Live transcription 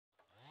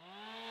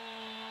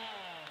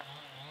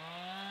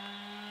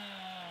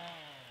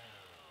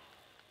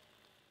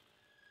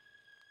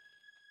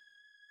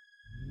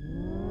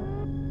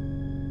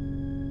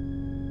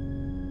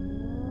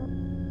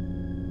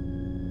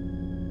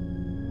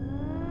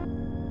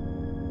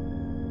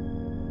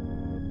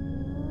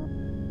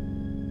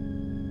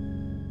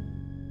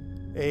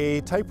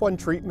A type 1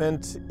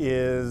 treatment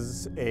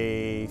is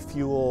a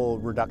fuel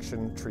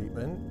reduction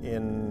treatment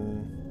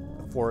in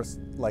a forest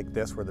like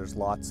this where there's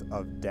lots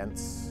of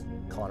dense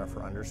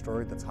conifer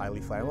understory that's highly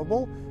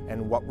flammable.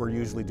 And what we're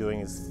usually doing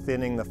is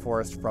thinning the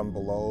forest from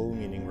below,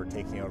 meaning we're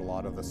taking out a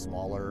lot of the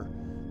smaller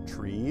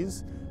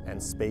trees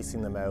and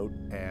spacing them out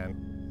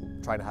and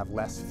trying to have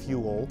less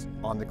fuel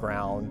on the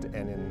ground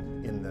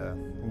and in the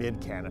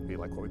mid canopy,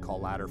 like what we call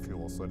ladder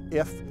fuel. So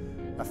if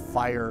a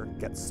fire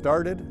gets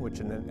started, which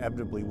it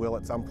inevitably will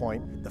at some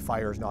point, the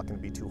fire is not going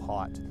to be too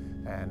hot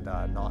and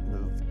not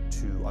move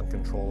too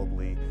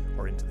uncontrollably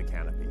or into the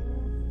canopy.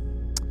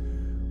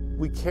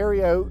 We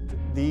carry out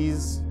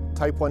these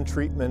type 1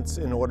 treatments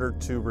in order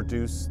to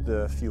reduce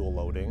the fuel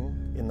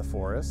loading in the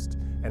forest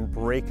and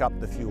break up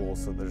the fuel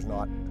so there's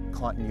not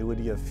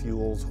continuity of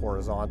fuels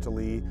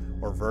horizontally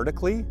or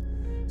vertically,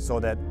 so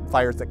that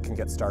fires that can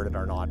get started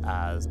are not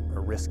as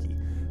risky.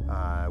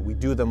 We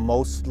do them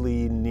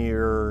mostly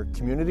near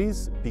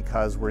communities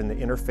because we're in the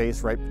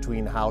interface right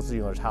between houses. You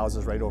know, there's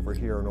houses right over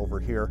here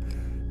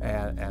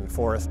and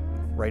forest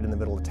right in the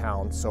middle of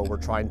town. So we're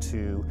trying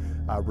to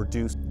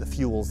reduce the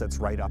fuels that's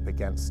right up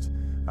against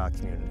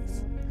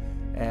communities.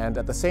 And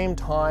at the same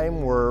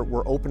time,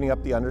 we're opening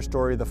up the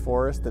understory of the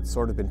forest that's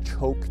sort of been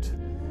choked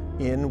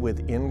in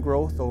with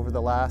ingrowth over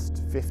the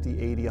last 50,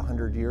 80,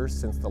 100 years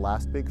since the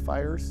last big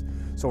fires.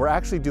 So we're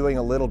actually doing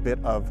a little bit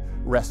of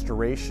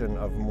restoration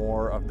of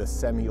more of the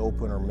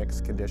semi-open or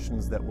mixed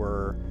conditions that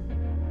were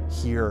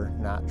here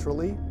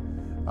naturally.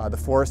 The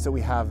forests that we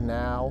have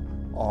now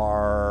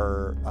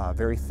are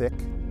very thick,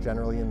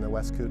 generally in the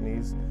West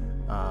Kootenays.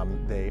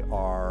 They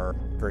are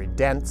very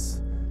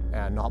dense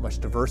and not much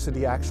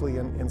diversity actually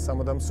in some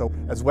of them. So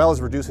as well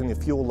as reducing the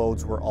fuel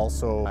loads, we're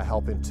also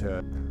helping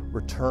to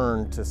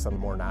return to some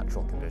more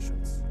natural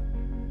conditions.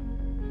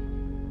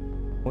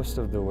 Most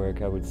of the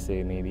work, I would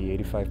say maybe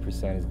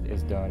 85%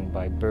 is done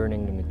by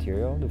burning the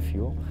material, the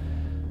fuel,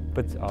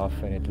 but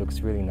often it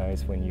looks really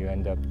nice when you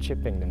end up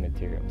chipping the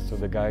material. So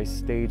the guys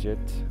stage it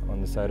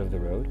on the side of the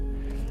road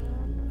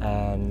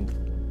and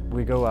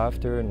we go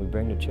after and we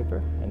bring the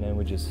chipper and then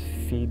we just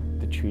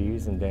feed the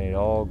trees and then it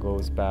all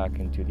goes back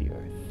into the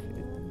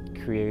earth.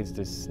 It creates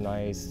this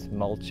nice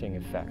mulching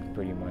effect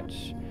pretty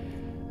much.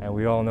 And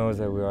we all know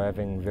that we're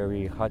having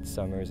very hot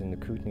summers in the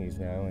Kootenays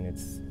now, and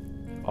it's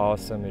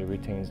awesome. It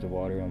retains the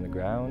water on the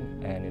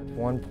ground, and at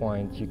one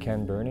point you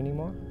can't burn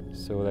anymore.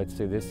 So let's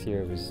say this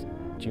year was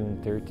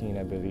June 13,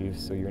 I believe,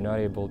 so you're not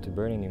able to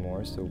burn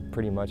anymore, so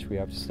pretty much we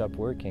have to stop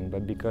working.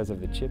 But because of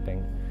the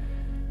chipping,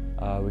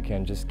 we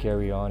can just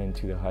carry on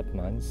into the hot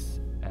months,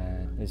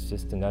 and it's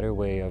just another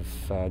way of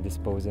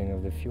disposing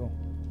of the fuel.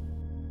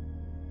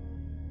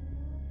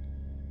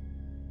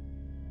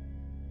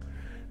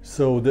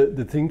 So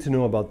the thing to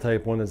know about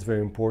type 1 that's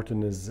very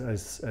important is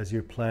as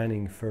you're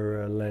planning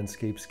for a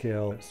landscape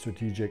scale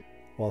strategic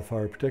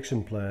wildfire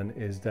protection plan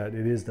is that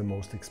it is the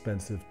most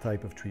expensive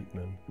type of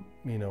treatment.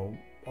 You know,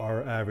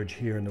 our average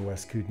here in the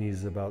West Kootenays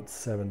is about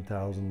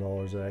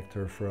 $7,000 a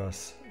hectare for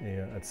us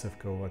at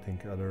SIFCo. I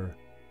think other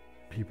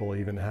people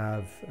even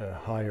have a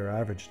higher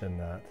average than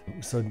that.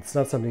 So it's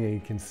not something that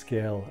you can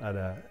scale at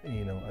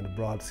a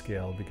broad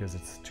scale because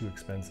it's too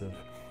expensive.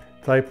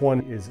 Type 1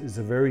 is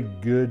a very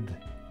good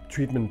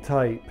treatment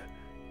type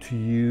to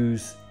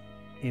use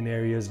in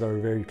areas that are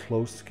very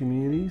close to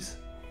communities.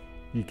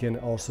 You can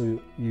also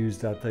use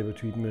that type of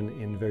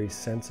treatment in very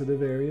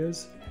sensitive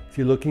areas. If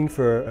you're looking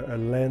for a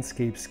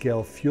landscape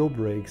scale fuel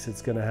breaks,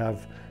 it's going to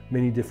have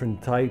many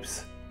different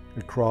types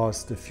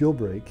across the fuel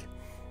break,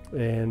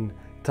 and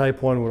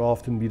type 1 would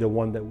often be the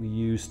one that we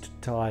use to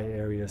tie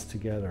areas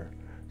together.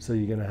 So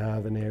you're going to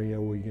have an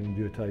area where you're going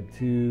to do a type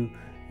 2,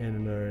 and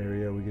another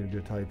area we're going to do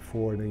a type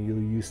 4, and then you'll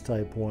use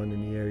type 1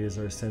 in the areas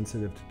that are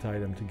sensitive to tie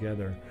them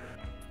together.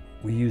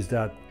 We use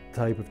that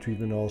type of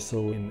treatment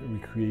also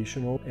in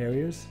recreational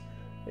areas,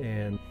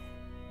 and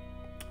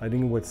I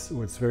think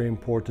what's very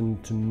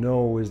important to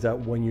know is that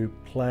when you're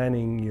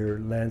planning your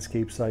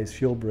landscape size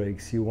fuel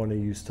breaks, you want to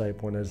use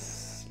type 1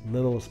 as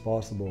little as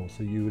possible.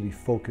 So you really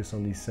focus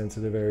on these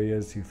sensitive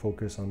areas, you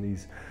focus on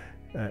these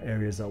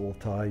areas that will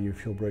tie your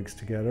fuel breaks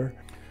together.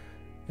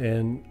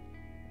 And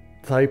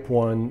type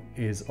 1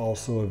 is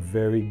also a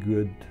very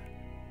good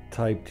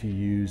type to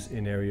use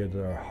in areas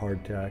that are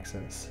hard to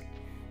access.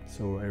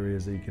 So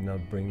areas that you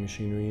cannot bring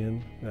machinery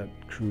in, that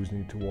crews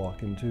need to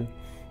walk into.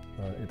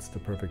 It's the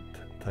perfect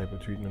type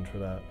of treatment for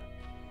that.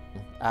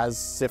 As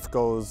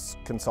SIFCo's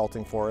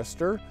consulting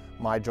forester,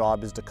 my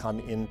job is to come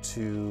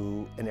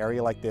into an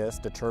area like this,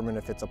 determine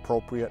if it's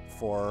appropriate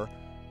for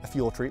a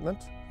fuel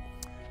treatment,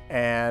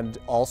 and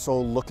also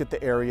look at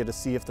the area to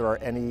see if there are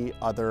any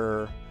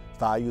other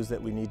values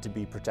that we need to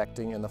be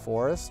protecting in the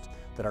forest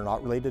that are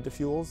not related to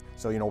fuels.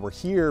 So, you know, we're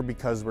here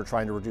because we're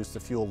trying to reduce the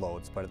fuel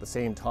loads, but at the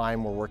same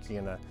time we're working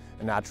in a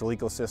natural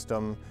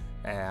ecosystem,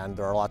 and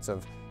there are lots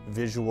of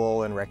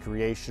visual and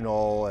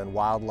recreational and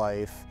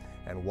wildlife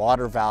and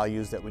water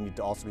values that we need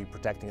to also be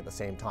protecting at the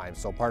same time.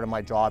 So part of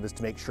my job is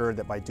to make sure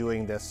that by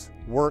doing this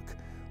work,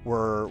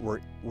 we're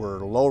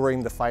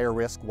lowering the fire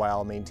risk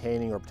while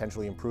maintaining or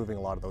potentially improving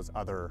a lot of those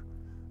other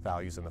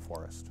values in the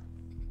forest.